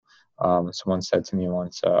Someone said to me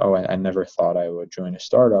once, "Oh, I never thought I would join a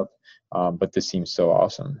startup, but this seems so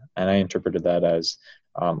awesome." And I interpreted that as,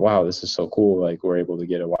 "Wow, this is so cool! Like we're able to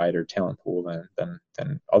get a wider talent pool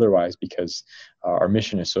than otherwise because our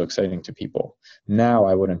mission is so exciting to people." Now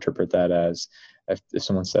I would interpret that as, if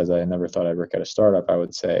someone says, "I never thought I'd work at a startup," I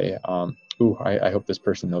would say, "Ooh, I hope this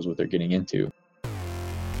person knows what they're getting into."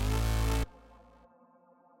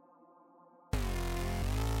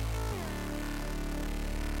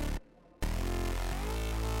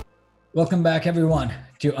 Welcome back, everyone,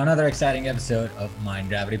 to another exciting episode of Mind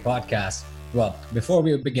Gravity Podcast. Well, before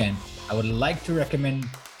we begin, I would like to recommend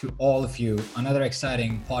to all of you another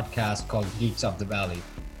exciting podcast called Geeks of the Valley.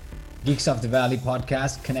 Geeks of the Valley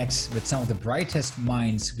podcast connects with some of the brightest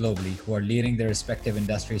minds globally who are leading their respective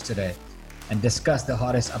industries today and discuss the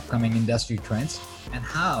hottest upcoming industry trends and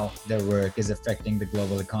how their work is affecting the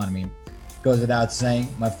global economy. Goes without saying,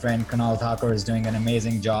 my friend Kunal Thakur is doing an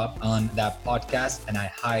amazing job on that podcast, and I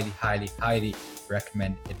highly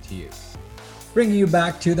recommend it to you. Bringing you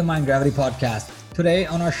back to the Mind Gravity Podcast. Today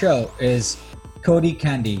on our show is Cody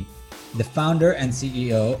Candy, the founder and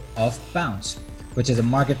CEO of Bounce, which is a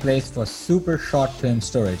marketplace for super short-term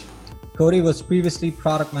storage. Cody was previously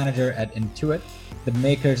product manager at Intuit, the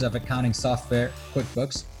makers of accounting software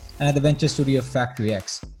QuickBooks, and at the venture studio Factory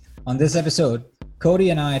X. On this episode,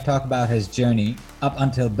 Cody and I talk about his journey up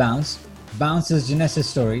until Bounce, Bounce's genesis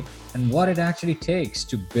story, and what it actually takes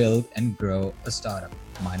to build and grow a startup,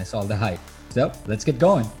 minus all the hype. So let's get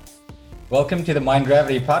going. Welcome to the Mind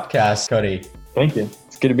Gravity Podcast, Cody. Thank you.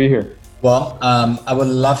 It's good to be here. Well, I would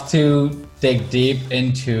love to dig deep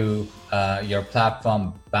into your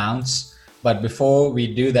platform, Bounce. But before we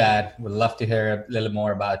do that, we'd love to hear a little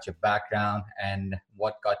more about your background and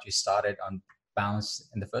what got you started on Bounce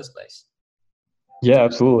in the first place. Yeah,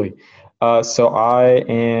 absolutely. So I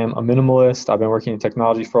am a minimalist. I've been working in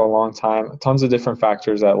technology for a long time. Tons of different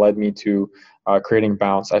factors that led me to creating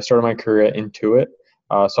Bounce. I started my career at Intuit,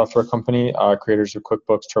 software company, creators of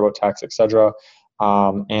QuickBooks, TurboTax, etc.,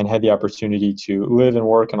 and had the opportunity to live and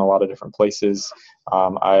work in a lot of different places.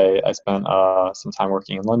 I spent some time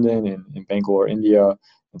working in London, in Bangalore, India,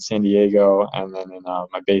 in San Diego, and then in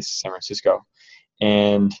my base, San Francisco.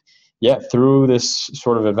 And yeah, through this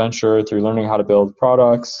sort of adventure, through learning how to build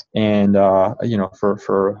products and,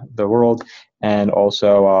 for the world, and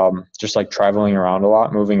also just like traveling around a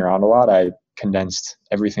lot, moving around a lot, I condensed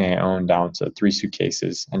everything I owned down to 3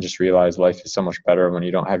 suitcases and just realized life is so much better when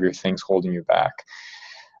you don't have your things holding you back.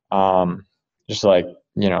 Just like,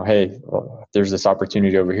 hey, well, there's this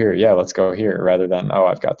opportunity over here. Yeah, let's go here, rather than, oh,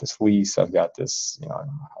 I've got this lease, I've got this, I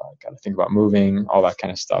got to think about moving, all that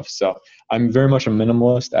kind of stuff. So I'm very much a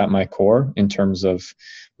minimalist at my core in terms of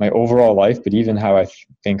my overall life, but even how I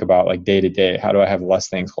think about like day to day, how do I have less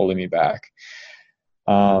things holding me back?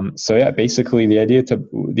 So yeah, basically the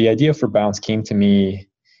idea for Bounce came to me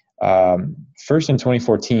first in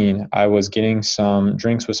 2014. I was getting some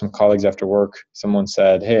drinks with some colleagues after work. Someone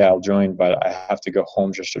said, "Hey, I'll join, but I have to go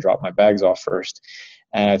home just to drop my bags off first."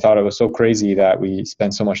 And I thought it was so crazy that we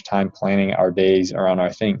spend so much time planning our days around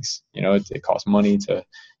our things. It costs money to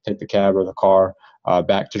take the cab or the car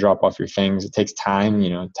back to drop off your things. It takes time.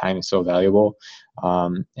 Time is so valuable,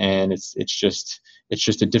 and it's just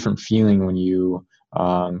a different feeling when you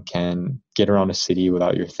can get around a city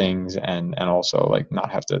without your things and also like not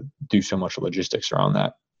have to do so much logistics around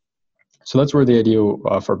that. So that's where the idea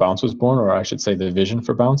for Bounce was born, or I should say the vision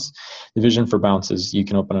for Bounce. The vision for Bounce is you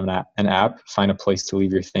can open an app, find a place to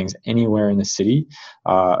leave your things anywhere in the city,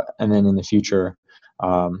 and then in the future,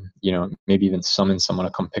 maybe even summon someone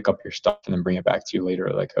to come pick up your stuff and then bring it back to you later,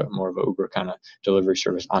 like a more of an Uber kind of delivery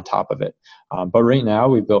service on top of it. But right now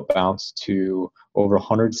we built Bounce to over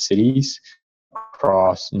 100 cities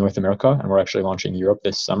across North America, and we're actually launching Europe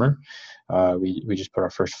this summer. We just put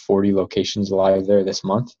our first 40 locations live there this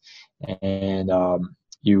month, and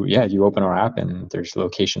you open our app and there's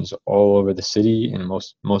locations all over the city in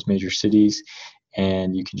most major cities,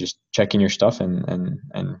 and you can just check in your stuff and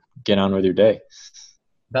get on with your day.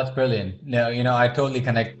 That's brilliant. No, I totally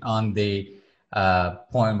connect on the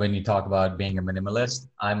point when you talk about being a minimalist.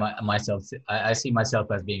 I see myself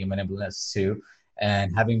as being a minimalist too.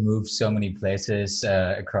 And having moved so many places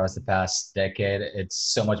across the past decade, it's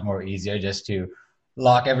so much more easier just to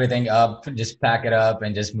lock everything up, just pack it up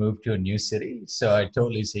and just move to a new city. So I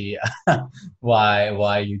totally see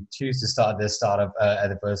why you choose to start this startup at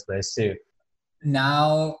the first place too.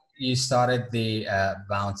 Now you started the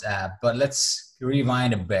Bounce app, but let's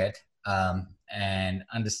rewind a bit and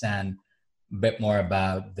understand a bit more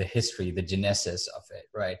about the history, the genesis of it,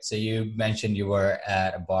 right? So you mentioned you were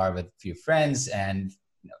at a bar with a few friends and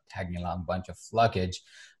tagging along a bunch of luggage.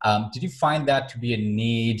 Did you find that to be a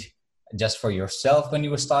need just for yourself when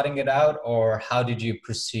you were starting it out, or how did you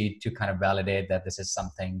proceed to kind of validate that this is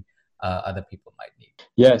something other people might need?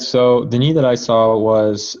 Yeah, so the need that I saw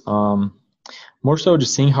was more so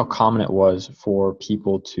just seeing how common it was for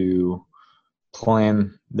people to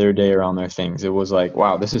plan their day around their things. It was like,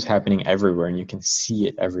 wow, this is happening everywhere, and you can see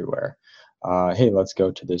it everywhere. Hey, let's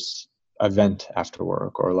go to this event after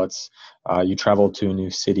work, or you travel to a new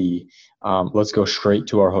city. Let's go straight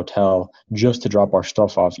to our hotel just to drop our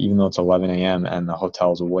stuff off, even though it's 11 a.m. and the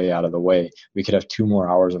hotel's way out of the way. We could have 2 more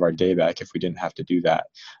hours of our day back if we didn't have to do that.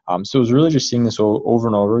 So it was really just seeing this over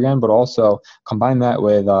and over again, but also combine that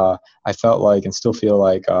with, I felt like and still feel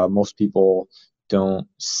like most people don't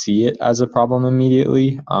see it as a problem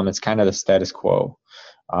immediately. It's kind of the status quo.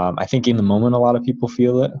 I think in the moment, a lot of people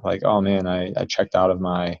feel it like, oh man, I checked out of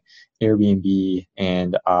my Airbnb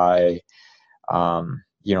and my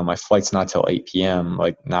flight's not till 8 p.m.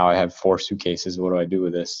 Like now I have 4 suitcases. What do I do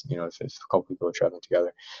with this? If a couple people are traveling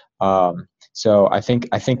together. So I think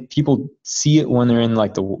people see it when they're in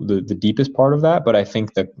like the deepest part of that, but I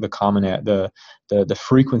think the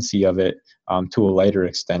frequency of it to a later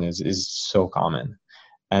extent is so common.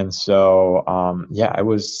 And so, I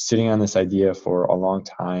was sitting on this idea for a long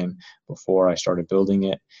time before I started building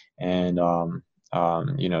it, and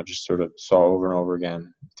just sort of saw over and over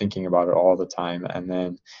again, thinking about it all the time. And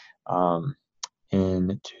then, a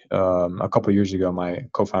couple of years ago, my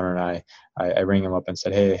co-founder and I rang him up and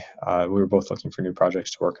said, "Hey, we were both looking for new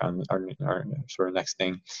projects to work on our sort of next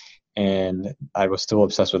thing." And I was still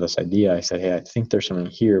obsessed with this idea. I said, "Hey, I think there's something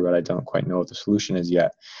here, but I don't quite know what the solution is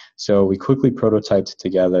yet." So we quickly prototyped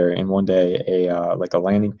together in one day a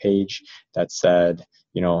landing page that said,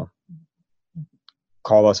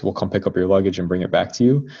 call us, we'll come pick up your luggage and bring it back to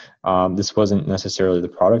you. This wasn't necessarily the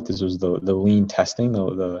product. This was the lean testing.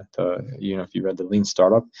 If you read the Lean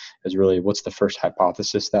Startup, is really what's the first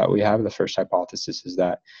hypothesis that we have. The first hypothesis is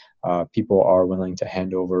that people are willing to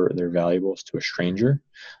hand over their valuables to a stranger.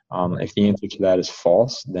 If the answer to that is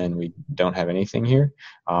false, then we don't have anything here.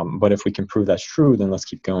 But if we can prove that's true, then let's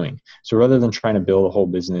keep going. So rather than trying to build a whole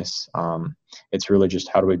business, it's really just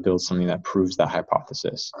how do we build something that proves that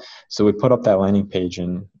hypothesis. So we put up that landing page,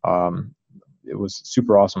 and it was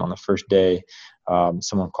super awesome. On the first day,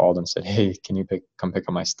 someone called and said, "Hey, can you come pick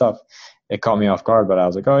up my stuff?" It caught me off guard, but I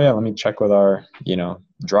was like, "Oh yeah, let me check with our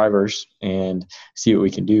drivers and see what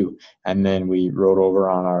we can do." And then we rode over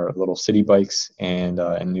on our little city bikes and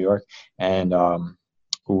in New York, and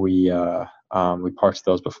we parked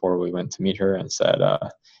those before we went to meet her and said,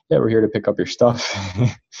 "Yeah, we're here to pick up your stuff."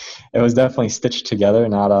 It was definitely stitched together,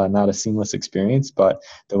 not a seamless experience, but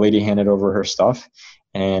the lady handed over her stuff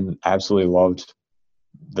and absolutely loved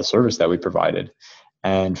the service that we provided.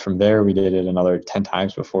 And from there, we did it another 10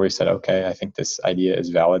 times before we said, "Okay, I think this idea is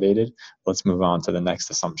validated. Let's move on to the next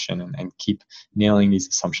assumption and keep nailing these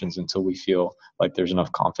assumptions until we feel like there's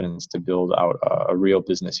enough confidence to build out a real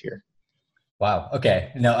business here." Wow.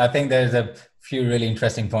 Okay. No, I think there's a few really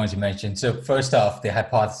interesting points you mentioned. So first off, the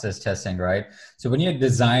hypothesis testing, right? So when you're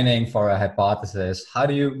designing for a hypothesis, how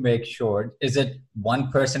do you make sure, is it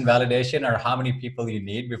one person validation, or how many people you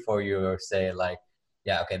need before you say like,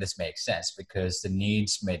 yeah, okay, this makes sense? Because the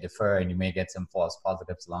needs may differ and you may get some false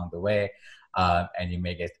positives along the way. And you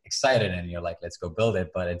may get excited and you're like, let's go build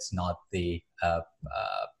it, but it's not the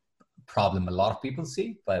problem a lot of people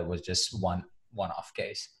see, but it was just one-off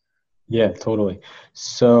case. Yeah, totally.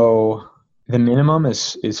 So the minimum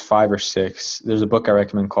is 5 or 6. There's a book I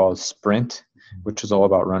recommend called Sprint, which is all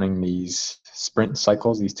about running these sprint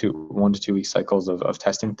cycles, these 1 to 2 week cycles of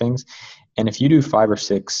testing things. And if you do 5 or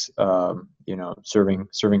 6,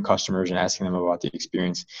 serving customers and asking them about the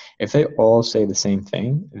experience, if they all say the same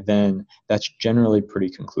thing, then that's generally pretty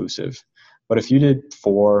conclusive. But if you did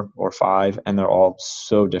 4 or 5 and they're all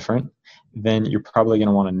so different, then you're probably going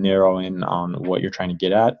to want to narrow in on what you're trying to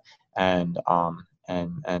get at. And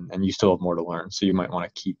you still have more to learn. So you might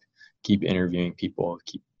want to keep interviewing people,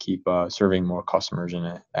 keep serving more customers in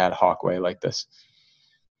an ad hoc way like this.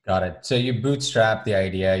 Got it. So you bootstrapped the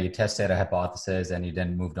idea, you tested a hypothesis, and you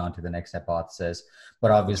then moved on to the next hypothesis.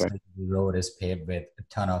 But obviously, Right. the road is paved with a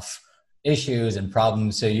ton of issues and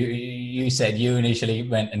problems. So you said you initially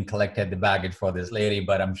went and collected the baggage for this lady,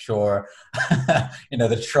 but I'm sure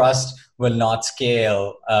the trust will not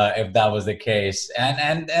scale if that was the case,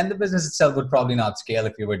 and the business itself would probably not scale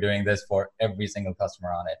if you were doing this for every single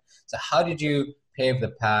customer on it. So how did you pave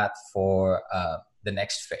the path for the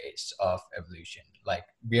next phase of evolution? Like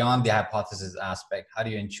beyond the hypothesis aspect, how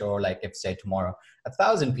do you ensure, like if say tomorrow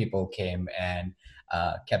 1,000 people came and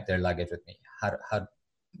kept their luggage with me, how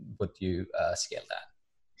would you scale that?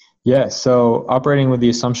 Yeah, so operating with the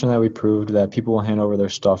assumption that we proved that people will hand over their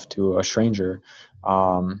stuff to a stranger,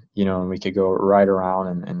 and we could go ride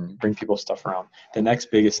around and bring people's stuff around. The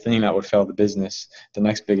next biggest thing that would fail the business, the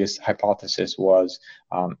next biggest hypothesis was,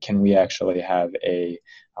 can we actually have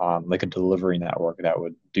like a delivery network that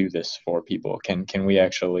would do this for people? Can we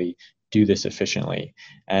actually do this efficiently?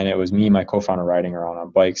 And it was me and my co-founder riding around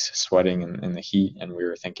on bikes, sweating in the heat, and we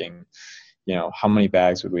were thinking, how many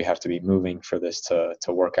bags would we have to be moving for this to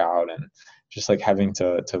work out, and just like having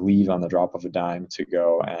to leave on the drop of a dime to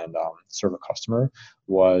go and serve a customer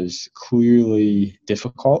was clearly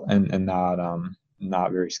difficult and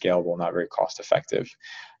not very scalable, not very cost effective.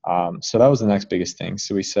 So that was the next biggest thing.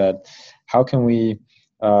 So we said, how can we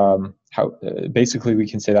how basically we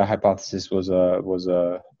can say that hypothesis was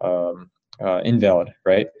invalid,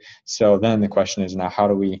 right? So then the question is, now how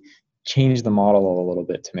do we change the model a little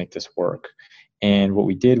bit to make this work? And what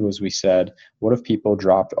we did was we said, what if people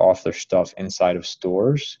dropped off their stuff inside of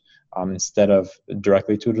stores instead of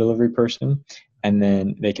directly to a delivery person, and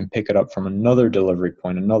then they can pick it up from another delivery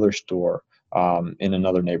point, another store, in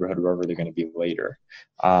another neighborhood, wherever they're going to be later.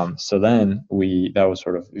 So then that was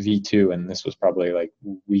sort of V2, and this was probably like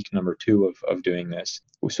week number 2 of doing this.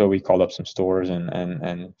 So we called up some stores,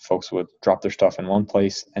 and folks would drop their stuff in one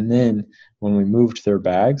place. And then when we moved their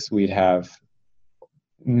bags, we'd have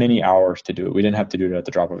many hours to do it. We didn't have to do it at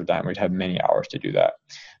the drop of a dime. We'd have many hours to do that.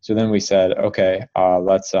 So then we said, okay,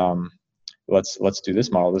 let's do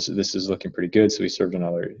this model. This is looking pretty good. So we served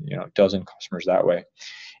another dozen customers that way.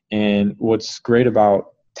 And what's great about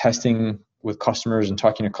testing with customers and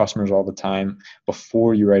talking to customers all the time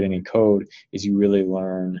before you write any code is you really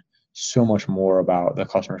learn so much more about the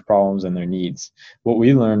customer's problems and their needs. What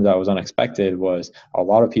we learned that was unexpected was a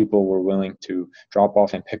lot of people were willing to drop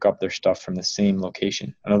off and pick up their stuff from the same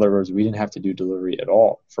location. In other words, we didn't have to do delivery at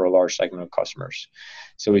all for a large segment of customers.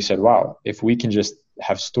 So we said, wow, if we can just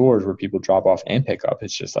have stores where people drop off and pick up,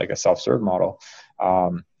 it's just like a self-serve model,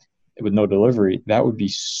 with no delivery, that would be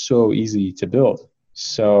so easy to build.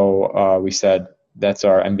 So we said, that's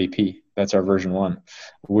our MVP. That's our version 1.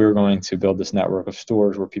 We're going to build this network of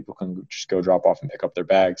stores where people can just go drop off and pick up their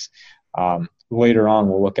bags. Later on,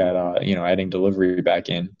 we'll look at adding delivery back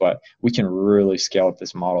in, but we can really scale up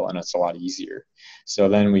this model, and it's a lot easier. So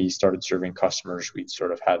then we started serving customers. We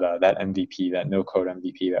sort of had that MVP, that no code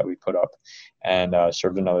MVP that we put up, and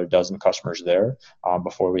served another dozen customers there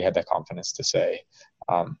before we had that confidence to say,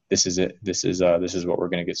 this is it. This is what we're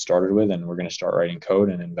going to get started with, and we're going to start writing code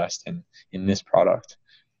and invest in this product.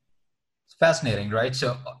 It's fascinating, right?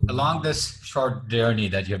 So along this short journey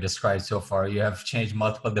that you have described so far, you have changed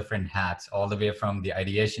multiple different hats, all the way from the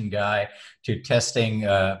ideation guy to testing,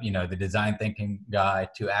 the design thinking guy,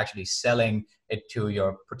 to actually selling it to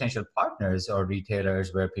your potential partners or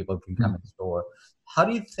retailers where people can come and store. How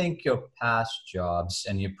do you think your past jobs,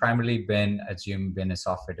 and you've primarily been a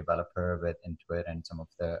software developer with Intuit and some of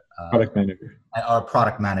the product manager or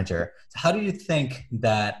product manager. So how do you think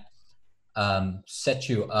that set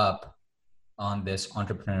you up on this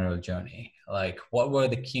entrepreneurial journey? Like, what were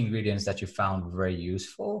the key ingredients that you found very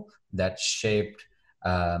useful that shaped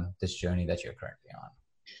this journey that you're currently on?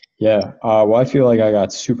 Yeah, well, I feel like I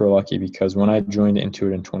got super lucky because when I joined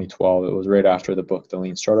Intuit in 2012, it was right after the book, The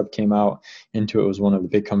Lean Startup, came out. Intuit was one of the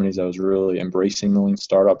big companies that was really embracing the Lean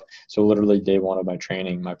Startup. So literally day 1 of my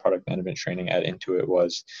training, my product management training at Intuit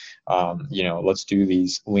was, let's do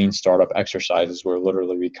these Lean Startup exercises where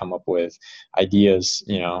literally we come up with ideas,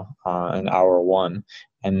 in hour 1.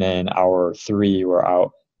 And then hour 3, we're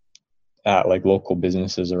out at like local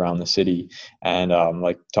businesses around the city and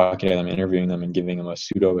like talking to them, interviewing them, and giving them a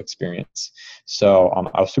pseudo experience. So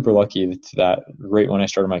I was super lucky that right when I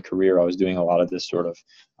started my career, I was doing a lot of this sort of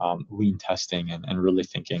lean testing and really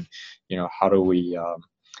thinking, how do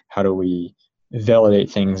we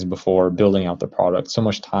validate things before building out the product? So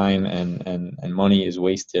much time and money is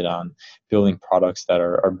wasted on building products that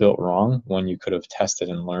are built wrong when you could have tested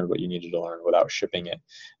and learned what you needed to learn without shipping it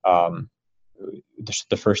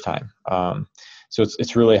the first time. So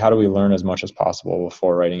it's really, how do we learn as much as possible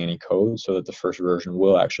before writing any code so that the first version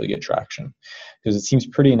will actually get traction? Because it seems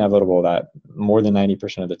pretty inevitable that more than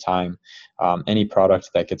 90% of the time, any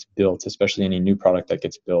product that gets built, especially any new product that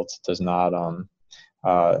gets built, does not,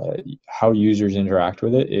 how users interact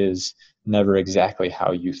with it is never exactly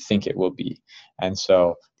how you think it will be. And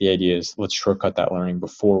so the idea is, let's shortcut that learning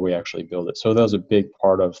before we actually build it. So that was a big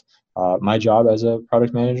part of my job as a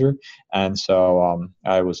product manager. And so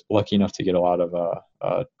I was lucky enough to get a lot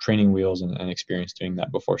of training wheels and experience doing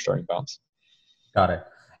that before starting Bounce. Got it.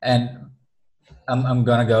 And I'm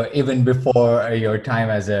going to go even before your time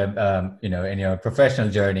as in your professional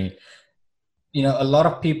journey. A lot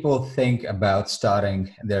of people think about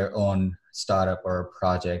starting their own startup or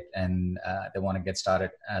project, and they want to get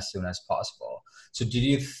started as soon as possible. So, did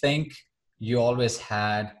you think you always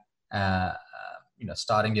had,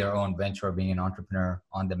 starting your own venture, being an entrepreneur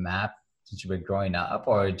on the map since you were growing up,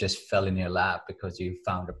 or it just fell in your lap because you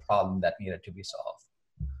found a problem that needed to be solved?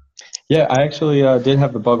 Yeah, I actually did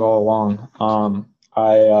have the bug all along.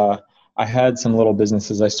 I had some little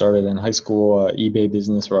businesses I started in high school, eBay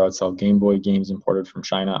business where I would sell Game Boy games imported from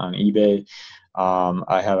China on eBay.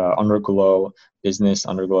 I had an Underglow business.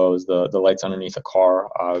 Underglow is the lights underneath a car.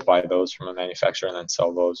 I would buy those from a manufacturer and then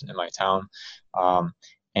sell those in my town.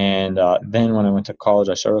 And then when I went to college,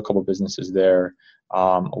 I started a couple businesses there.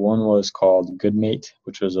 One was called GoodMate,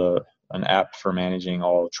 which was an app for managing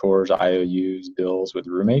all chores, IOUs, bills with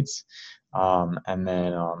roommates, and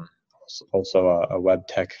then also a web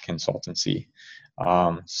tech consultancy.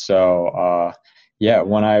 Yeah,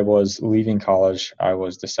 when I was leaving college, I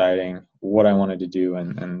was deciding what I wanted to do,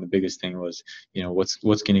 and the biggest thing was,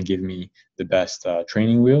 what's going to give me the best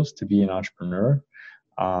training wheels to be an entrepreneur.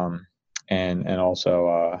 And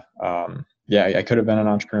also, yeah, I could have been an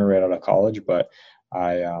entrepreneur right out of college, but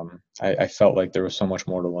I felt like there was so much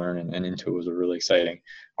more to learn, and Intuit was a really exciting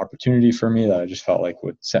opportunity for me that I just felt like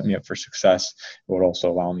would set me up for success. It would also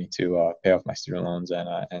allow me to pay off my student loans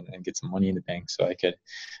and get some money in the bank so I could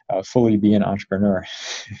fully be an entrepreneur.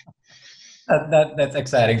 That's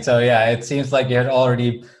exciting. So yeah, it seems like you had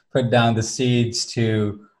already put down the seeds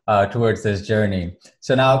to towards this journey.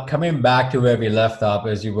 So now coming back to where we left off,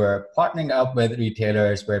 is you were partnering up with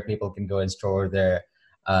retailers where people can go and store their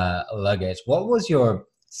luggage. What was your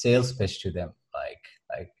sales pitch to them like?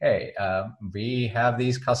 Like, hey, we have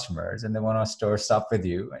these customers and they want to store stuff with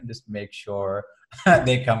you, and just make sure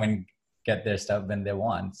they come and get their stuff when they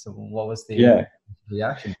want. So what was the Yeah,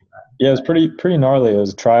 reaction to yeah, it was pretty gnarly. It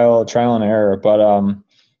was trial and error, but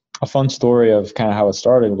a fun story of kind of how it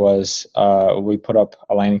started was we put up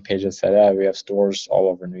a landing page that said, "Yeah, we have stores all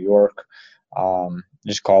over New York.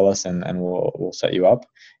 Just call us and we'll set you up."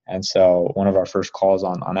 And so one of our first calls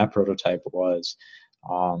on that prototype was,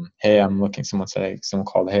 "Hey, I'm looking." Someone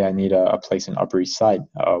called, "Hey, I need a place in Upper East Side.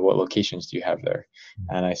 What locations do you have there?"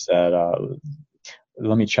 And I said,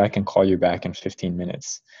 "Let me check and call you back in 15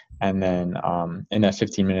 minutes." And then in that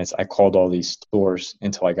 15 minutes, I called all these stores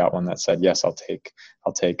until I got one that said, "Yes, I'll take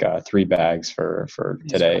 3 bags for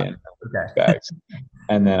today and that? bags."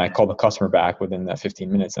 And then I called the customer back within that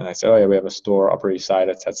 15 minutes, and I said, "Oh yeah, we have a store Upper East Side.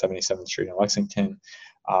 It's at 77th Street in Lexington.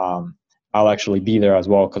 I'll actually be there as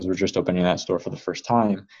well because we're just opening that store for the first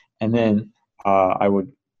time." And then I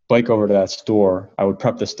would bike over to that store. I would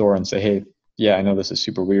prep the store and say, "Hey, yeah, I know this is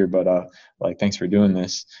super weird, but like, thanks for doing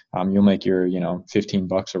this. You'll make your,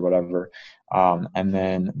 $15 or whatever." And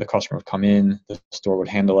then the customer would come in, the store would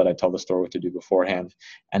handle it. I'd tell the store what to do beforehand.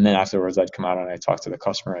 And then afterwards, I'd come out and I'd talk to the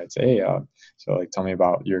customer. I'd say, "Hey, so like, tell me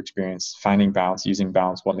about your experience finding Bounce, using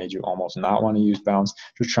Bounce. What made you almost not want to use Bounce?"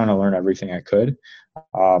 Just trying to learn everything I could.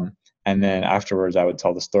 And then afterwards, I would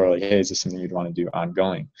tell the store, like, "Hey, is this something you'd want to do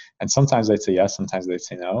ongoing?" And sometimes they'd say yes, sometimes they'd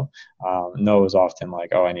say no. No is often like,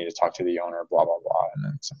 "Oh, I need to talk to the owner, blah, blah, blah." And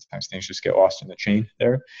then sometimes things just get lost in the chain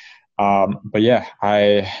there. But yeah,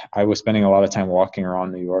 I was spending a lot of time walking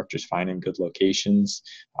around New York, just finding good locations.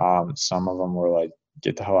 Some of them were like,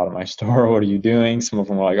 "Get the hell out of my store. What are you doing?" Some of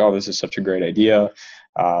them were like, "Oh, this is such a great idea.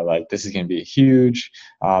 Like, this is going to be huge."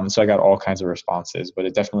 So I got all kinds of responses, but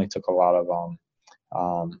it definitely took a lot of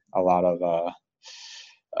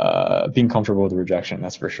being comfortable with rejection.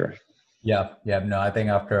 That's for sure. Yeah, yeah. No, I think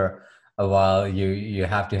after a while, you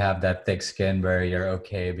have to have that thick skin where you're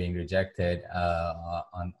okay being rejected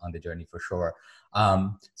on the journey for sure.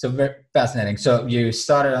 So very fascinating. So you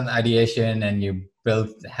started on ideation and you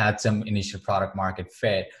had some initial product market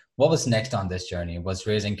fit. What was next on this journey? Was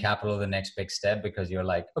raising capital the next big step because you're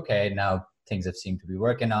like, okay, now things have seemed to be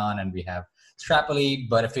working on, and we have strappily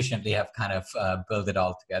but efficiently have kind of built it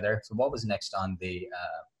all together. So what was next on the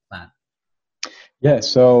plan? Yeah,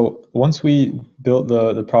 so once we built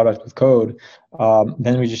the product with code,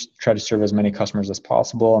 then we just tried to serve as many customers as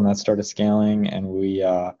possible, and that started scaling. And we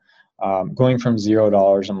going from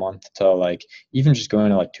 $0 a month to like even just going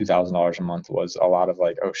to like $2,000 a month was a lot of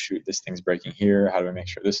like, "Oh shoot, this thing's breaking here. How do we make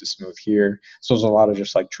sure this is smooth here?" So it was a lot of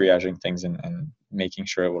just like triaging things and making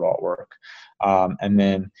sure it would all work. And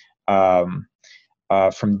then um,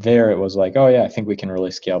 from there, it was like, "Oh yeah, I think we can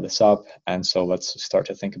really scale this up." And so let's start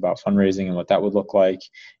to think about fundraising and what that would look like.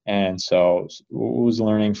 And so was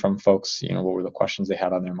learning from folks, what were the questions they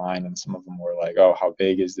had on their mind. And some of them were like, "Oh, how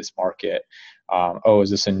big is this market? Oh, is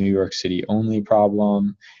this a New York City only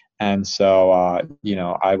problem?" And so,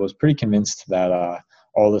 I was pretty convinced that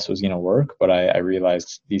all this was going to work, but I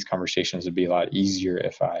realized these conversations would be a lot easier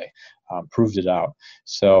if I proved it out.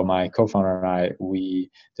 So my co-founder and I,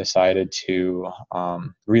 we decided to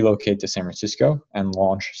relocate to San Francisco and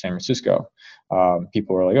launch San Francisco.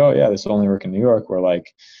 People were like, oh yeah, this will only work in New York. We're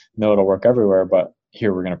like, no, it'll work everywhere, but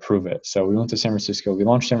here we're going to prove it. So we went to San Francisco. We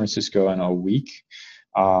launched San Francisco in a week,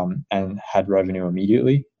 and had revenue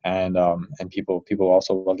immediately. And people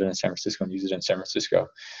also loved it in San Francisco and used it in San Francisco.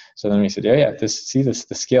 So then we said, yeah, the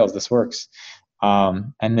scales, this works.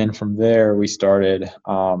 And then from there we started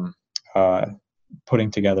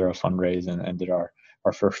putting together a fundraise and did our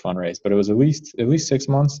first fundraise. But it was at least 6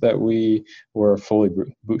 months that we were fully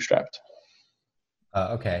bootstrapped.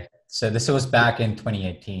 Okay, so this was back in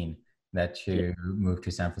 2018 that you moved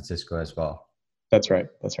to San Francisco as well. That's right.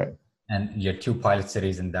 And your two pilot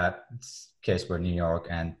cities in that case were New York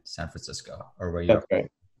and San Francisco, or were you? That's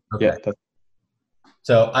right. Okay. Yeah.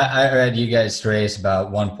 So I read you guys raised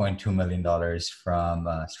about $1.2 million from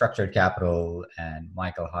Structured Capital and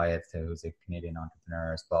Michael Hyatt, who's a Canadian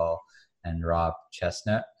entrepreneur as well, and Rob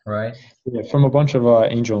Chestnut, right? Yeah, from a bunch of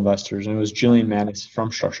angel investors, and it was Jillian Manis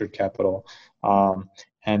from Structured Capital.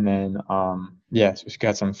 And then, so we've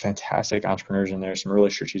got some fantastic entrepreneurs in there, some really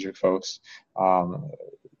strategic folks,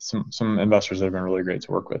 some investors that have been really great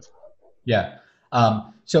to work with. Yeah.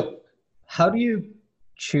 So how do you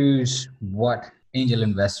choose what angel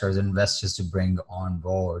investors to bring on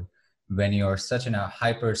board when you're such in a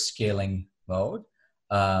hyper scaling mode?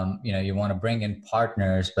 You want to bring in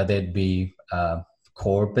partners, but they'd be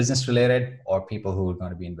core business related or people who are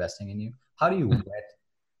going to be investing in you. How do you vet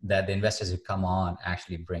that the investors who come on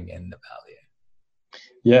actually bring in the value?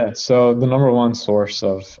 Yeah, so the number one source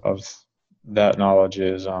of that knowledge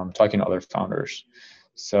is talking to other founders.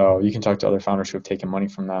 So you can talk to other founders who have taken money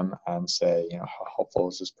from them and say, how helpful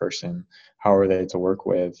is this person? How are they to work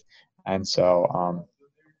with? And so,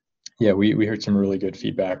 we heard some really good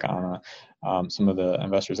feedback on some of the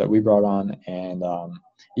investors that we brought on, and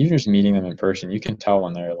even just meeting them in person, you can tell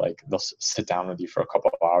when they'll sit down with you for a couple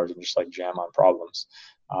of hours and just jam on problems.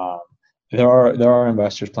 There are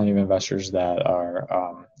investors, plenty of investors that are,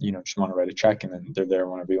 just want to write a check and then they're there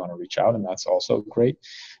whenever you want to reach out, and that's also great.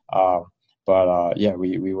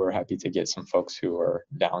 We were happy to get some folks who are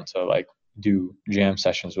down to do jam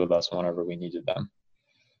sessions with us whenever we needed them.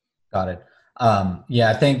 Got it.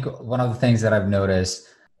 I think one of the things that I've noticed,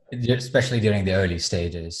 especially during the early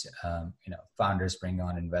stages, founders bring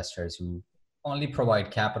on investors who only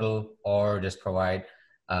provide capital or just provide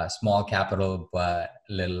small capital but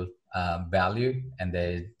little value, and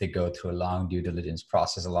they go through a long due diligence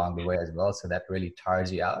process along the way as well. So that really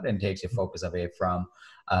tires you out and takes your focus away from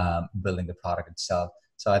building the product itself.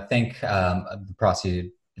 So I think the process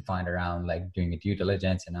you defined around doing a due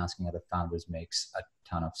diligence and asking other founders makes a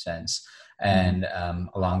ton of sense. And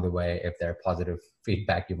along the way, if there are positive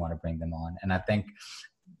feedback, you want to bring them on. And I think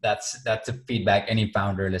that's a feedback any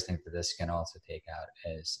founder listening to this can also take out,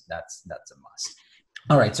 is that's a must.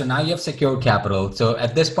 All right. So now you have secured capital. So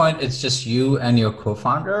at this point, it's just you and your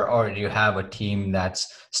co-founder, or do you have a team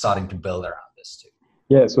that's starting to build around this too?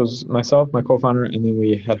 Yeah. So it was myself, my co-founder, and then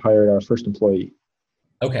we had hired our first employee.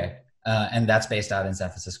 Okay. And that's based out in San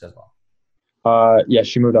Francisco as well? Yeah,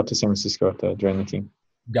 she moved out to San Francisco to join the team.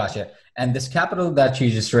 Gotcha. And this capital that you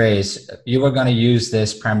just raised, you were going to use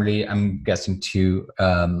this primarily, I'm guessing, to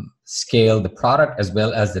scale the product as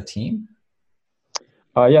well as the team?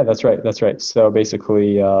 Yeah, that's right. So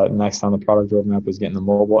basically, next on the product roadmap was getting the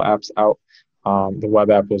mobile apps out. The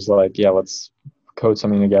web app was let's code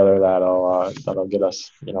something together that'll get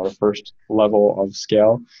us, the first level of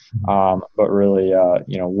scale. But really,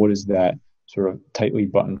 what is that sort of tightly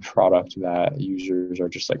buttoned product that users are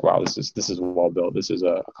just wow, this is well built. This is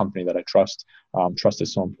a company that I trust. Trust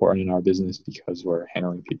is so important in our business because we're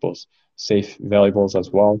handling people's safe valuables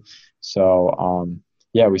as well. So,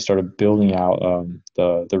 we started building out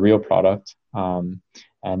the real product, and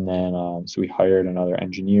then so we hired another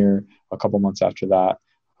engineer a couple months after that.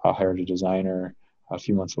 Hired a designer. A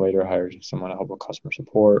few months later, hired someone to help with customer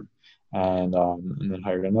support, and then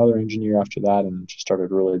hired another engineer after that, and just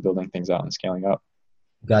started really building things out and scaling up.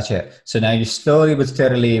 Gotcha. So now you slowly but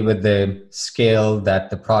steadily, with the scale that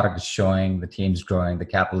the product is showing, the team's growing, the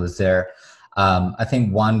capital is there. I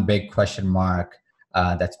think one big question mark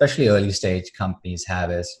that especially early stage companies have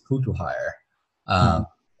is who to hire.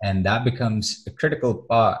 And that becomes a critical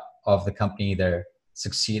part of the company either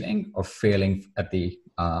succeeding or failing at the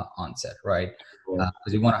onset, right?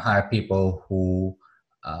 Because you want to hire people who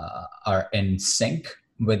are in sync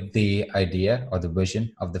with the idea or the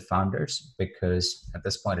vision of the founders, because at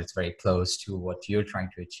this point it's very close to what you're trying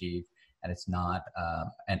to achieve, and it's not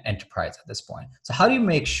an enterprise at this point. So how do you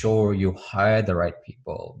make sure you hire the right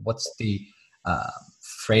people? What's the uh,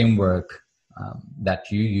 framework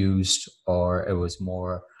that you used, or it was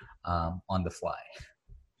more on the fly?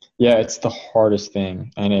 Yeah, it's the hardest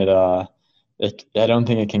thing, and I don't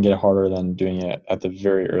think it can get harder than doing it at the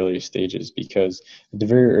very early stages, because at the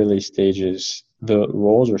very early stages, the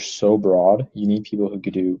roles are so broad. You need people who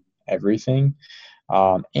could do everything,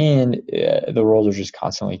 and the roles are just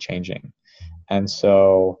constantly changing. And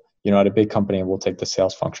so, at a big company, we'll take the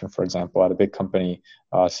sales function, for example. At a big company,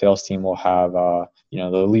 sales team will have, the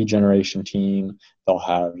lead generation team. They'll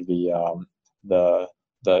have the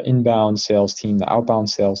the inbound sales team, the outbound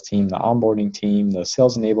sales team, the onboarding team, the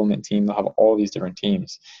sales enablement team. They'll have all these different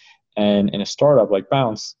teams. And in a startup like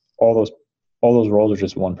Bounce, all those roles are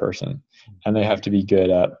just one person, and they have to be good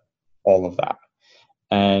at all of that.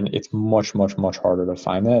 And it's much, much, much harder to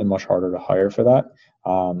find that and much harder to hire for that.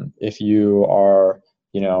 If you are,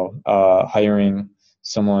 hiring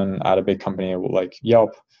someone at a big company like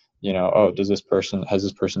Yelp, oh, has this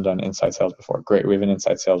person done inside sales before? Great, we have an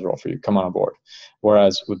inside sales role for you. Come on board.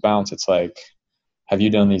 Whereas with Bounce, it's like, have you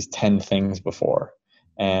done these 10 things before?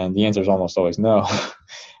 And the answer is almost always no.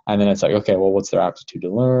 And then it's like, okay, well, what's their aptitude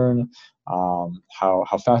to learn? How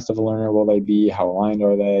fast of a learner will they be? How aligned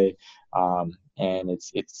are they? And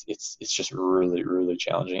it's just really, really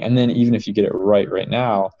challenging. And then even if you get it right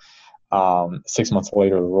now, 6 months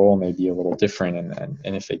later the role may be a little different,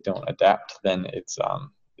 and if they don't adapt, then it's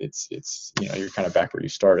you're kind of back where you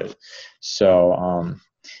started. So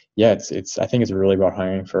yeah, it's I think it's really about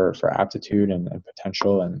hiring for aptitude and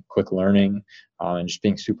potential and quick learning, and just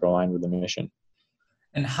being super aligned with the mission.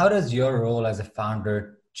 And how does your role as a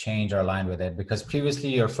founder change or align with it? Because previously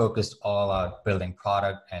you're focused all on building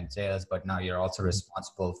product and sales, but now you're also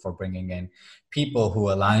responsible for bringing in people who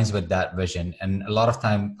aligns with that vision. And a lot of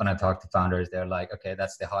time when I talk to founders, they're like, okay,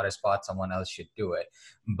 that's the hardest part. Someone else should do it.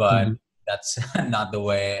 But that's not the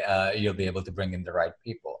way you'll be able to bring in the right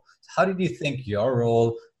people. So how did you think your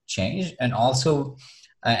role changed? And also,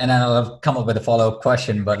 and I'll come up with a follow-up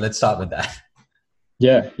question, but let's start with that.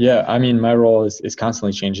 Yeah. I mean, my role is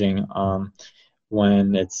constantly changing.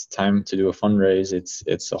 When it's time to do a fundraise,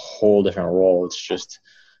 it's a whole different role. It's just,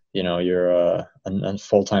 you're a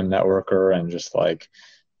full-time networker and just like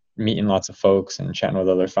meeting lots of folks and chatting with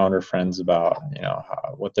other founder friends about,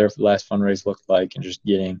 what their last fundraise looked like, and just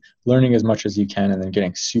learning as much as you can, and then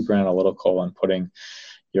getting super analytical and putting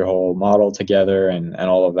your whole model together and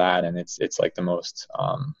all of that. And it's like the most,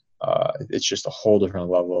 it's just a whole different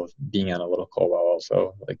level of being analytical while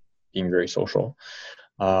also like being very social.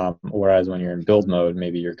 Whereas when you're in build mode,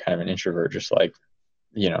 maybe you're kind of an introvert, just like,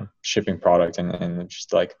 shipping product and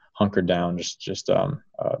just like hunkered down, just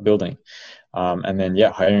building. And then,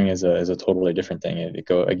 yeah, hiring is a totally different thing.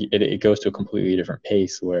 It goes to a completely different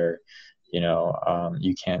pace where,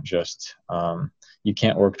 you can't just, you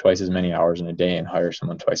can't work twice as many hours in a day and hire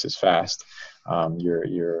someone twice as fast.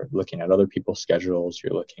 You're looking at other people's schedules.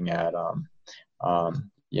 You're looking at,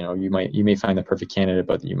 you may find the perfect candidate,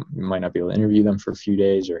 but you might not be able to interview them for a few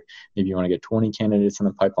days, or maybe you want to get 20 candidates in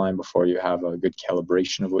the pipeline before you have a good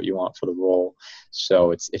calibration of what you want for the role.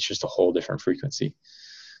 So it's just a whole different frequency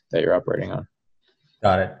that you're operating on.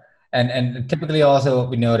 Got it. And typically also what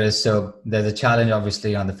we notice, so there's a challenge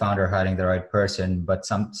obviously on the founder hiring the right person, but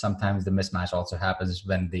sometimes the mismatch also happens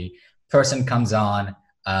when the person comes on,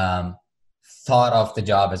 thought of the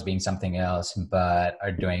job as being something else, but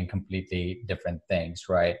are doing completely different things,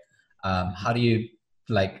 right? How do you,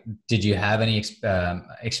 did you have any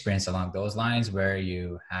experience along those lines where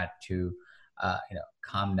you had to,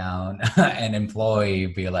 calm down an employee,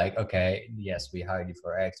 be like, okay, yes, we hired you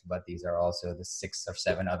for X, but these are also the 6 or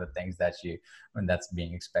 7 other things that's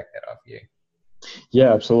being expected of you?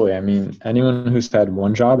 Yeah, absolutely. I mean, anyone who's had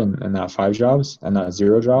one job and not 5 jobs and not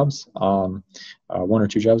 0 jobs, 1 or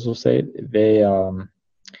 2 jobs, we'll say, their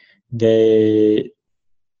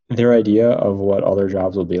idea of what other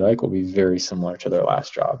jobs will be like will be very similar to their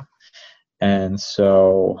last job. And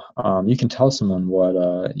so you can tell someone what,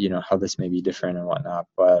 how this may be different and whatnot,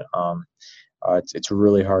 but it's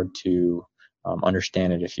really hard to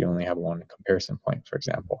understand it if you only have one comparison point, for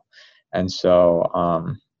example. And so,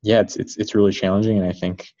 yeah, it's really challenging. And I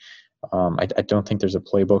think, I don't think there's a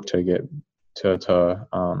playbook to get to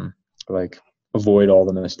avoid all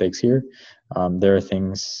the mistakes here. There are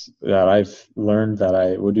things that I've learned that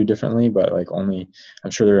I would do differently, but I'm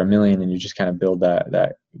sure there are a million, and you just kind of build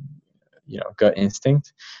that gut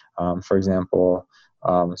instinct. For example,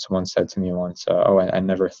 someone said to me once, I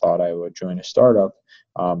never thought I would join a startup,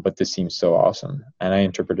 but this seems so awesome. And I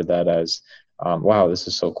interpreted that as, wow, this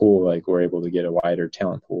is so cool. Like we're able to get a wider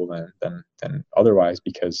talent pool than otherwise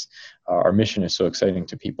because our mission is so exciting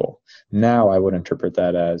to people. Now I would interpret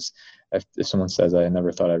that as if someone says, I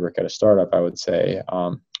never thought I'd work at a startup, I would say,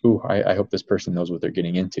 I hope this person knows what they're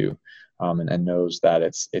getting into, and knows that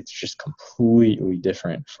it's just completely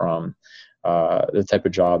different from the type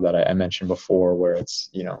of job that I mentioned before, where it's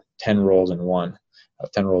 10 roles in one,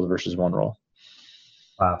 10 roles versus one role.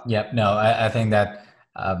 Wow. Yep. No, I think that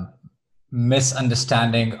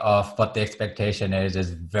misunderstanding of what the expectation is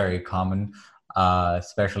very common,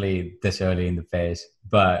 especially this early in the phase.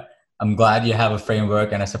 But I'm glad you have a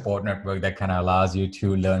framework and a support network that kind of allows you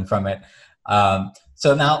to learn from it.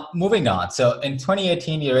 So now moving on. So in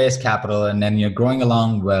 2018, you raised capital and then you're growing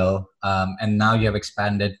along well. And now you have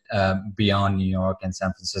expanded beyond New York and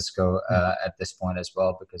San Francisco at this point as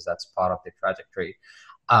well, because that's part of the trajectory.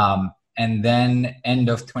 And then end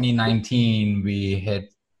of 2019, we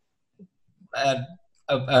hit a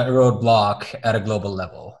roadblock at a global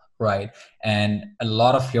level, right? And a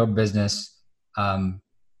lot of your business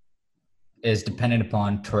is dependent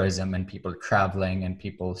upon tourism and people traveling and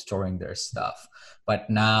people storing their stuff. But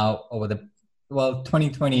now over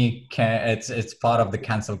 2020, it's part of the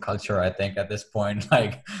cancel culture, I think, at this point.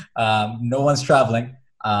 Like no one's traveling,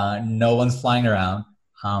 no one's flying around.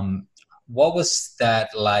 What was that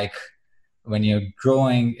like when you're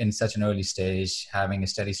growing in such an early stage, having a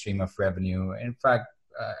steady stream of revenue, in fact,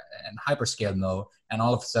 in hyperscale mode, and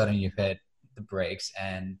all of a sudden you hit the brakes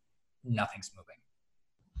and nothing's moving?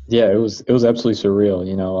 Yeah, it was absolutely surreal.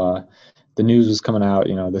 The news was coming out.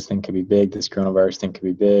 This thing could be big. This coronavirus thing could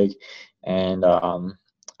be big, and our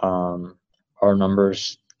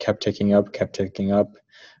numbers kept ticking up.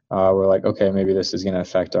 We're like, okay, maybe this is going to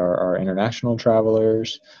affect our international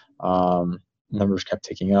travelers. Numbers kept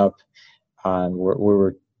ticking up, and we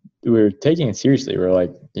were taking it seriously. We're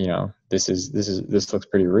like, this looks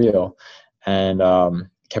pretty real, and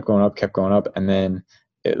kept going up, and then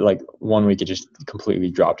like 1 week it just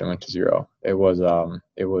completely dropped and went to zero. It was when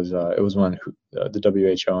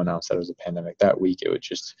the WHO announced that it was a pandemic. That week it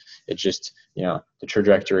just the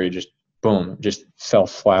trajectory just boom, just fell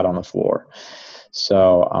flat on the floor.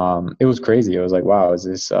 So it was crazy. It was like, wow, this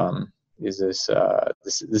is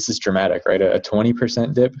dramatic, right? A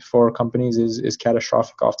 20% dip for companies is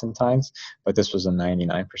catastrophic oftentimes, but this was a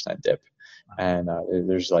 99% dip, and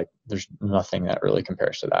there's nothing that really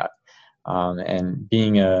compares to that. And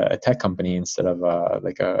being a tech company instead of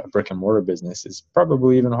like a brick and mortar business is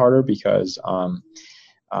probably even harder because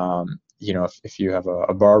if you have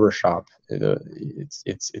a barber shop,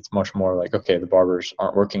 it's much more like, okay, the barbers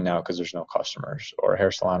aren't working now because there's no customers, or a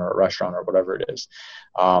hair salon or a restaurant or whatever it is.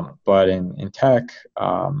 But in tech,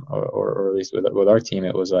 or at least with our team,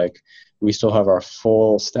 it was like we still have our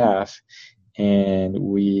full staff, and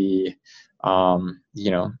we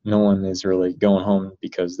no one is really going home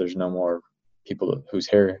because there's no more people whose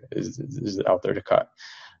hair is out there to cut.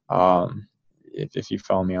 If you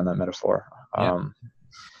follow me on that metaphor. Yeah.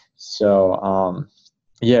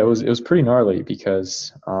 Yeah, it was pretty gnarly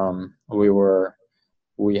because we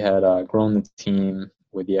had grown the team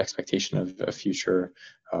with the expectation of future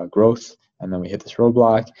growth, and then we hit this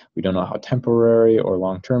roadblock. We don't know how temporary or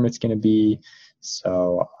long term it's going to be.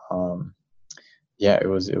 So yeah, it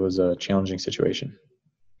was a challenging situation.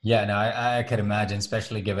 Yeah, no, I could imagine,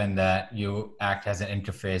 especially given that you act as an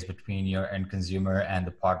interface between your end consumer and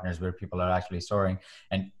the partners where people are actually storing,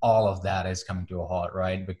 and all of that is coming to a halt,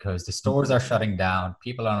 right? Because the stores are shutting down,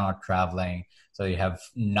 people are not traveling, so you have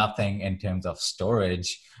nothing in terms of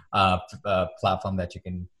storage platform that you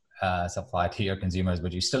can supply to your consumers,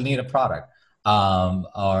 but you still need a product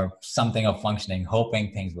or something of functioning,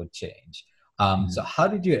 hoping things would change. So how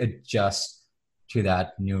did you adjust to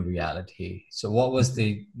that new reality? So what was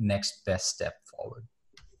the next best step forward?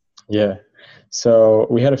 Yeah. So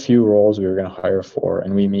we had a few roles we were going to hire for,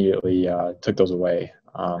 and we immediately took those away.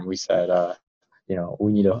 We said,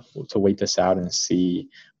 we need to wait this out and see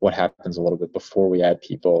what happens a little bit before we add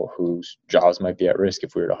people whose jobs might be at risk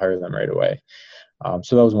if we were to hire them right away.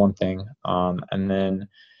 So that was one thing. And then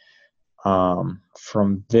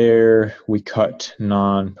from there, we cut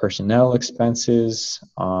non-personnel expenses,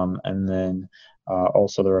 and then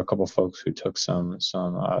also there were a couple of folks who took some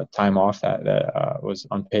time off that was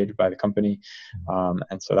unpaid by the company,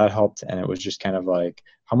 and so that helped. And it was just kind of like,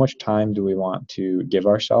 how much time do we want to give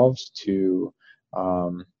ourselves to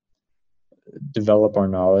develop our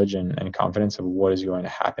knowledge and confidence of what is going to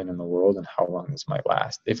happen in the world and how long this might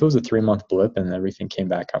last. If it was a 3-month blip and everything came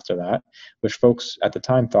back after that, which folks at the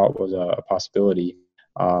time thought was a possibility,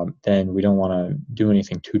 then we don't want to do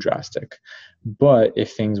anything too drastic. But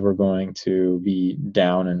if things were going to be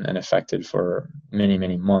down and affected for many,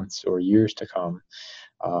 many months or years to come,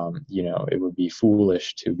 it would be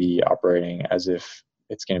foolish to be operating as if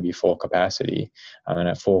it's going to be full capacity and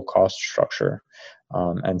at full cost structure.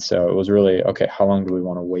 And so it was really, okay, how long do we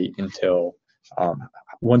want to wait until,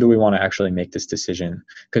 when do we want to actually make this decision?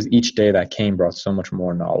 Because each day that came brought so much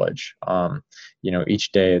more knowledge.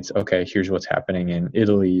 Each day it's, okay, here's what's happening in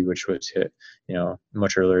Italy, which was hit,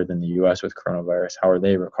 much earlier than the US with coronavirus. How are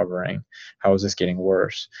they recovering? How is this getting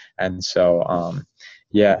worse? And so,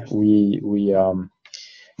 we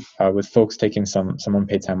with folks taking some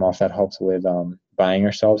unpaid time off, that helps with buying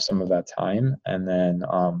ourselves some of that time. And then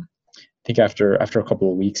I think after a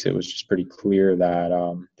couple of weeks, it was just pretty clear that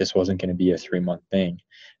this wasn't going to be a 3-month thing.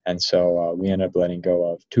 And so we ended up letting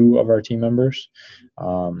go of 2 of our team members,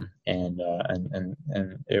 and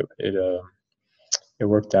it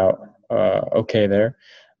worked out okay there.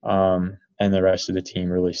 And the rest of the team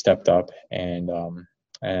really stepped up and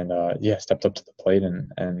stepped up to the plate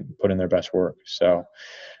and put in their best work. So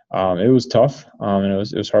it was tough, and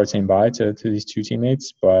it was hard saying bye to these 2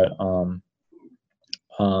 teammates, but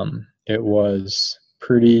it was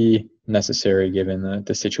pretty necessary given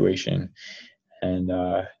the situation. And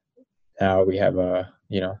now we have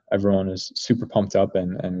everyone is super pumped up,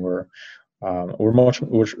 and we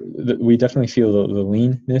definitely feel the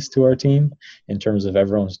leanness to our team in terms of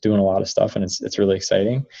everyone's doing a lot of stuff, and it's really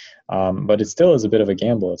exciting. But it still is a bit of a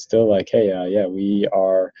gamble. It's still like, hey, we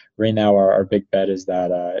are right now. Our big bet is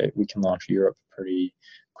that we can launch Europe pretty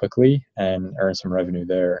quickly and earn some revenue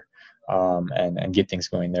there, and get things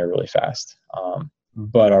going there really fast.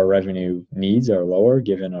 But our revenue needs are lower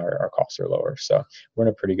given our costs are lower. So we're in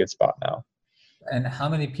a pretty good spot now. And how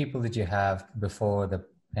many people did you have before the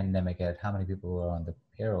pandemic hit? How many people were on the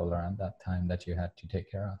payroll around that time that you had to take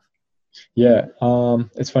care of? Yeah,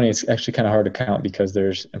 it's funny. It's actually kind of hard to count because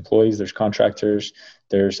there's employees, there's contractors,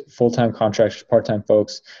 there's full-time contractors, part-time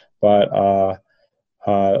folks. But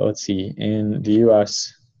let's see, in the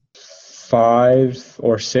U.S., 5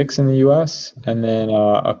 or 6 in the U.S., and then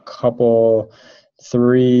a couple,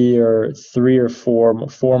 3 or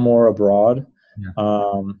 4 more abroad.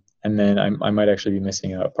 Yeah. And then I might actually be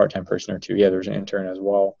missing a part-time person or 2. Yeah, there's an intern as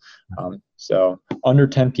well. So under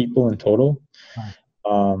 10 people in total.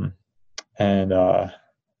 We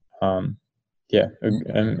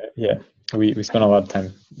spent a lot of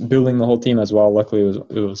time building the whole team as well. Luckily,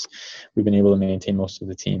 we've been able to maintain most of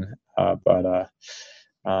the team. I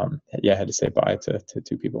had to say bye to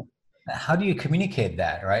 2 people. How do you communicate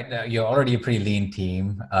that, right? You're already a pretty lean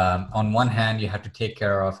team. On one hand, you have to take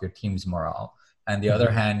care of your team's morale. And the other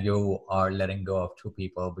hand, you are letting go of 2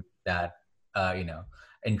 people that,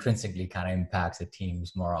 intrinsically kind of impacts the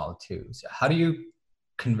team's morale too. So how do you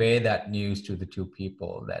convey that news to the 2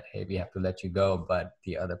 people that, hey, we have to let you go, but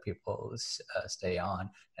the other people stay on?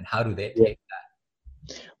 And how do they take that?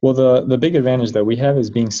 Well, the big advantage that we have is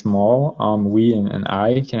being small. We and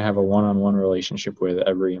I can have a one-on-one relationship with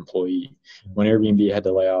every employee. When Airbnb had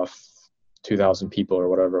to lay off 2,000 people or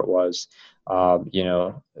whatever it was,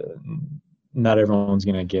 not everyone's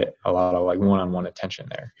going to get a lot of like one-on-one attention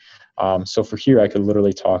there. So for here, I could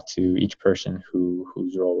literally talk to each person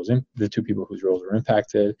whose role was the 2 people whose roles were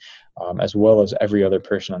impacted, as well as every other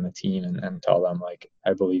person on the team, and tell them like,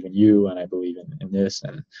 I believe in you and I believe in this,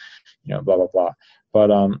 and blah blah blah.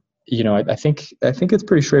 But I think it's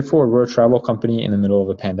pretty straightforward. We're a travel company in the middle of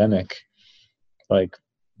a pandemic. Like,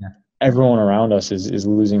 everyone around us is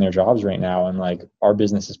losing their jobs right now, and like our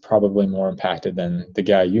business is probably more impacted than the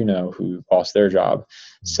guy who lost their job.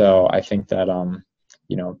 So I think that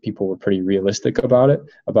people were pretty realistic about it,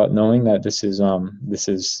 about knowing that this is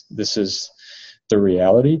the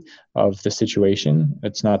reality of the situation.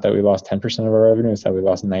 It's not that we lost 10% of our revenue; it's that we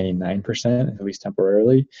lost 99%, at least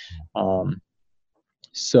temporarily.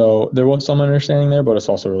 So there was some understanding there, but it's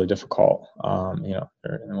also really difficult.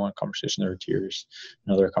 In one conversation there were tears.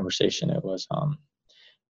 Another conversation it was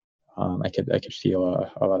I could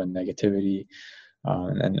feel a lot of negativity,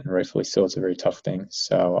 and rightfully so. It's a very tough thing.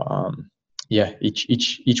 So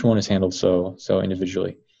each one is handled so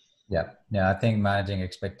individually. Yeah, I think managing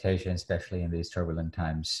expectations, especially in these turbulent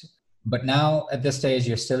times. But now at this stage,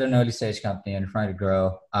 you're still an early stage company and trying to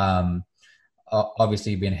grow.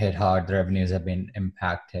 Obviously, you've been hit hard. The revenues have been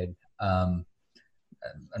impacted.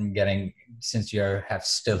 Since you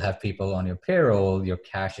still have people on your payroll, your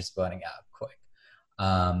cash is burning out quick.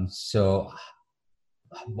 So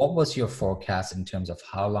what was your forecast in terms of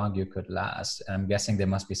how long you could last? And I'm guessing there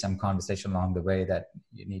must be some conversation along the way that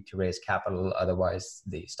you need to raise capital, otherwise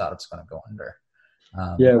the startup's going to go under.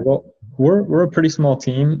 Yeah, well, we're a pretty small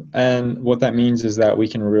team, and what that means is that we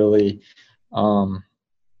can really, um,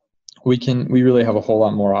 we really have a whole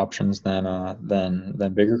lot more options than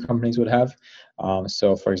bigger companies would have.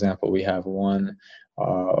 So, for example, we have a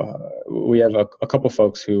couple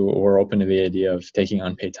folks who were open to the idea of taking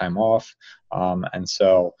unpaid time off, and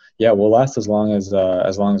so yeah, we'll last as long as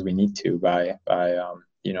we need to by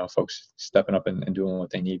folks stepping up and doing what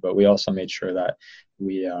they need. But we also made sure that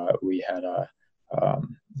we had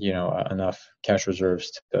enough cash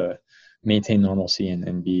reserves to maintain normalcy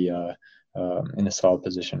and be in a solid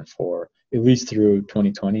position for at least through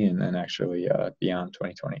 2020 and then actually beyond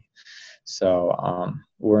 2020. So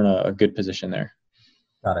we're in a good position there.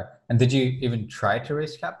 Got it. And did you even try to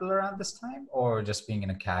raise capital around this time, or just being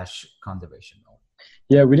in a cash conservation mode?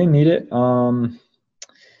 Yeah, we didn't need it.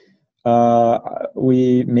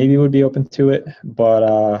 We maybe would be open to it, but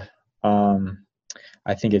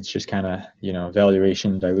I think it's just kind of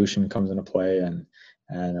valuation dilution comes into play, and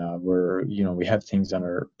we have things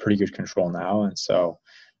under pretty good control now, and so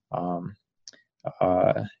um,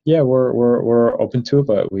 yeah, we're open to it,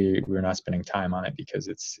 but we're not spending time on it because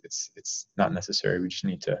it's not necessary. We just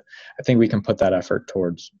need to. I think we can put that effort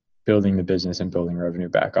towards building the business and building revenue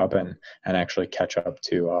back up, and actually catch up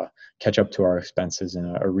to our expenses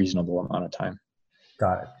in a reasonable amount of time.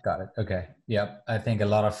 Got it. Okay. Yep. I think a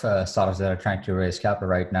lot of startups that are trying to raise capital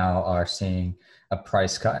right now are seeing a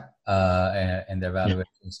price cut in their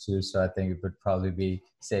valuations too. So I think it would probably be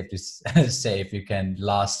safe to say if you can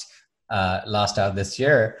last out this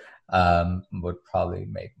year, would probably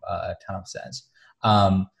make a ton of sense.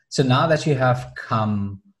 So now that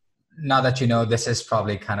now that you know this is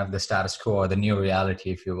probably kind of the status quo, or the new reality,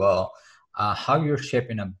 if you will, how you're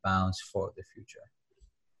shaping a Bounce for the future?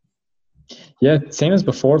 Yeah, same as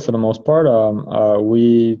before for the most part.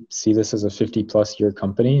 We see this as a 50+ year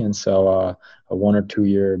company, and so a 1 or 2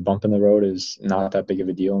 year bump in the road is not that big of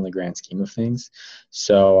a deal in the grand scheme of things.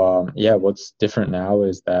 So yeah, what's different now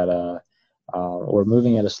is that we're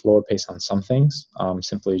moving at a slower pace on some things,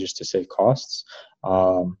 simply just to save costs.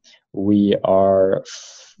 We are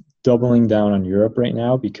doubling down on Europe right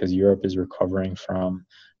now because Europe is recovering from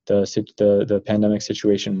the pandemic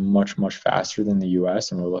situation much faster than the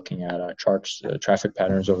U.S. and we're looking at traffic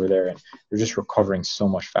patterns over there, and they're just recovering so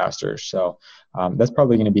much faster. So that's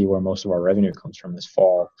probably going to be where most of our revenue comes from this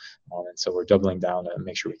fall, and so we're doubling down to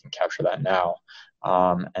make sure we can capture that now.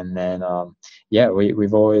 And then yeah,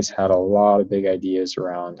 we've always had a lot of big ideas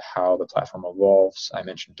around how the platform evolves. I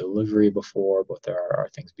mentioned delivery before, but there are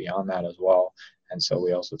things beyond that as well. And so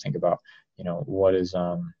we also think about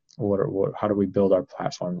how do we build our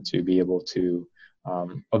platform to be able to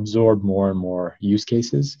absorb more and more use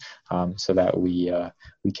cases, so that we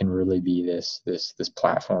can really be this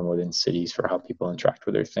platform within cities for how people interact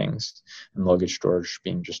with their things, and luggage storage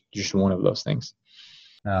being just one of those things.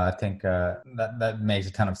 I think that makes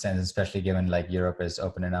a ton of sense, especially given like Europe is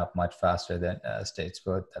opening up much faster than States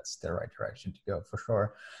would. That's the right direction to go for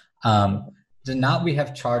sure. So now we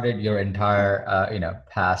have charted your entire,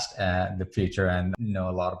 past and the future, and know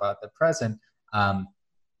a lot about the present. I'm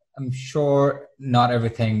sure not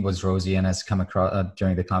everything was rosy, and has come across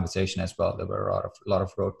during the conversation as well. There were a lot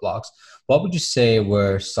of roadblocks. What would you say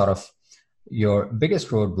were sort of your biggest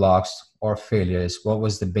roadblocks or failures? What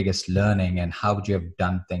was the biggest learning, and how would you have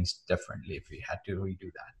done things differently if we had to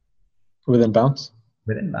redo that? Within Bounce?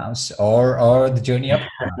 Within Bounce, or the journey up?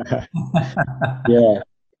 Yeah.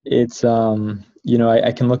 It's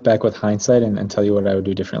I can look back with hindsight and tell you what I would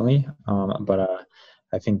do differently, but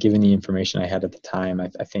I think given the information I had at the time, I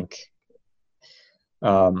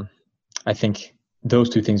think those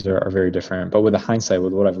two things are very different. But with the hindsight,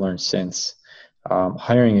 with what I've learned since,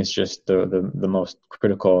 hiring is just the most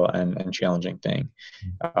critical and challenging thing.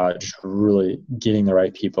 Just really getting the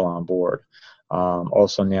right people on board.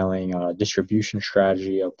 Also nailing distribution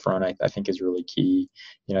strategy up front, I think is really key.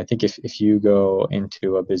 I think if you go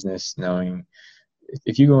into a business knowing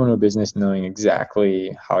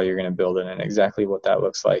exactly how you're going to build it and exactly what that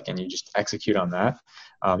looks like, and you just execute on that,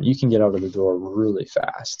 you can get out of the door really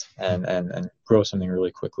fast and grow something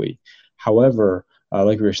really quickly. However,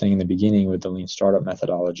 like we were saying in the beginning with the lean startup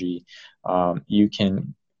methodology, you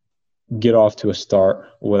can get off to a start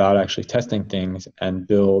without actually testing things and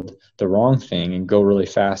build the wrong thing and go really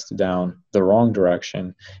fast down the wrong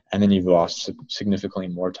direction, and then you've lost significantly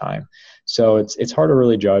more time. So it's hard to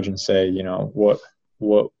really judge and say,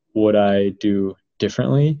 what would I do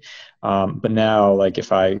differently? But now, like if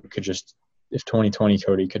 2020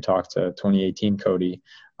 Cody could talk to 2018 Cody,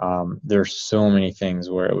 there's so many things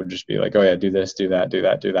where it would just be like, oh yeah, do this, do that, do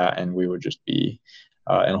that, do that, and we would just be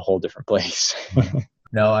in a whole different place.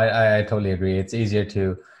 No, I totally agree. It's easier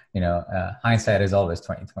to, hindsight is always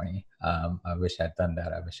 2020. I wish I'd done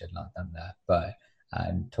that. I wish I'd not done that, but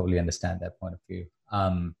I totally understand that point of view.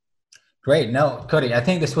 Great. No, Cody, I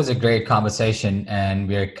think this was a great conversation, and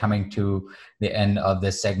we're coming to the end of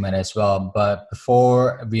this segment as well. But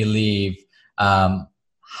before we leave,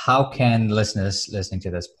 how can listeners listening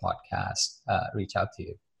to this podcast reach out to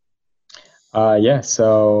you? Yeah,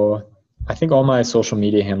 so I think all my social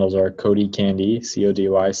media handles are Cody Candee,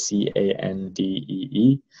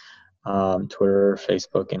 CodyCandee, Twitter,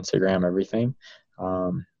 Facebook, Instagram, everything.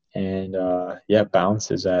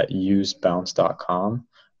 Bounce is at usebounce.com.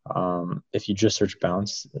 If you just search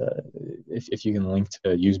Bounce, if you can link to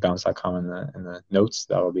usebounce.com in the notes,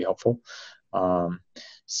 that will be helpful. We're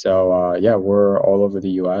all over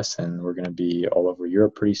the US, and we're going to be all over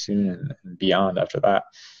Europe pretty soon and beyond after that.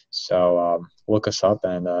 So look us up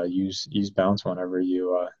and use Bounce whenever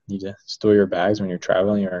you need to store your bags when you're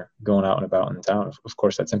traveling or going out and about in town. Of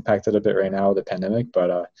course, that's impacted a bit right now with the pandemic,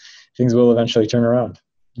 but things will eventually turn around.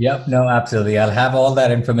 Yep, no, absolutely. I'll have all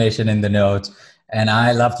that information in the notes. And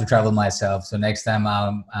I love to travel myself. So next time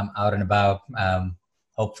I'm out and about,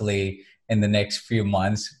 hopefully in the next few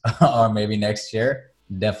months or maybe next year,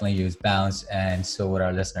 definitely use Bounce, and so would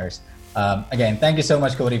our listeners. Again, thank you so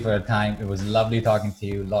much, Cody, for your time. It was lovely talking to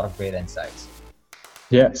you. A lot of great insights.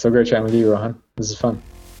 Yeah, so great chatting with you, Rohan. This is fun.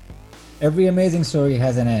 Every amazing story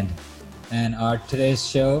has an end, and our today's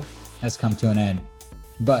show has come to an end.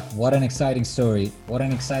 But what an exciting story. What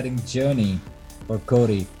an exciting journey for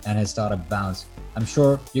Cody and his startup Bounce. I'm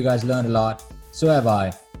sure you guys learned a lot. So have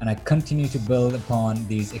I. And I continue to build upon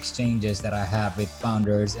these exchanges that I have with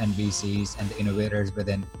founders and VCs and the innovators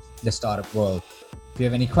within the startup world. If you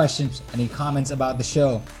have any questions, any comments about the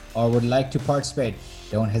show, or would like to participate,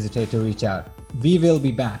 don't hesitate to reach out. We will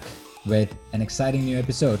be back with an exciting new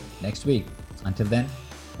episode next week. Until then,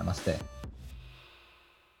 namaste.